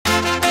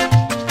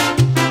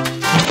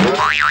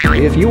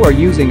If you are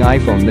using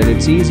iPhone, then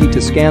it's easy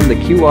to scan the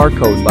QR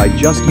code by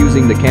just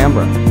using the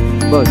camera.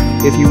 But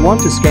if you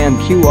want to scan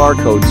QR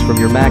codes from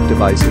your Mac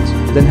devices,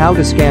 then how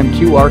to scan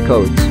QR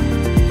codes?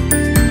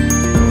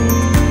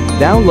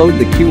 Download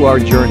the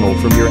QR Journal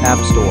from your App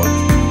Store.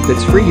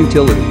 It's free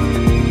utility.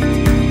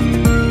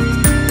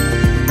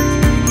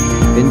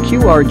 In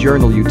QR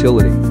Journal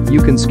utility,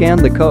 you can scan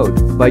the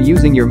code by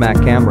using your Mac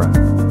camera.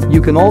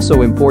 You can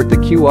also import the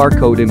QR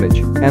code image,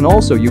 and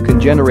also you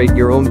can generate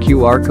your own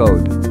QR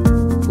code.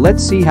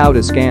 Let's see how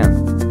to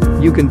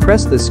scan. You can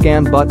press the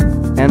scan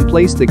button and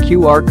place the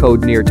QR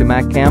code near to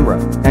Mac camera,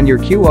 and your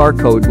QR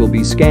code will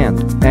be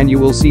scanned, and you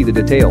will see the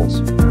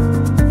details.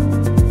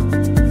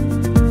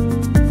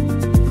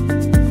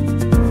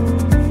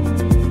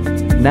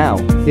 Now,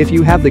 if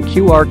you have the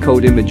QR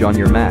code image on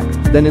your Mac,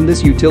 then in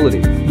this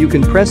utility, you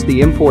can press the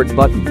import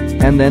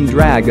button and then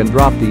drag and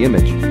drop the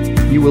image.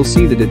 You will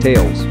see the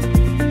details.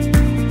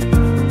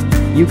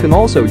 You can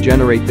also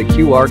generate the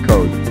QR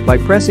code by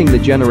pressing the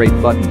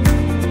generate button.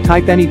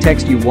 Type any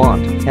text you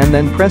want and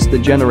then press the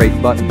generate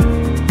button.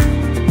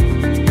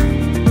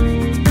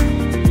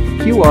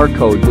 QR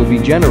code will be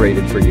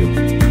generated for you.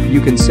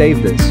 You can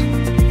save this.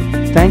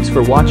 Thanks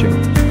for watching.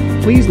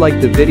 Please like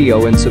the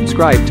video and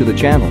subscribe to the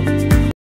channel.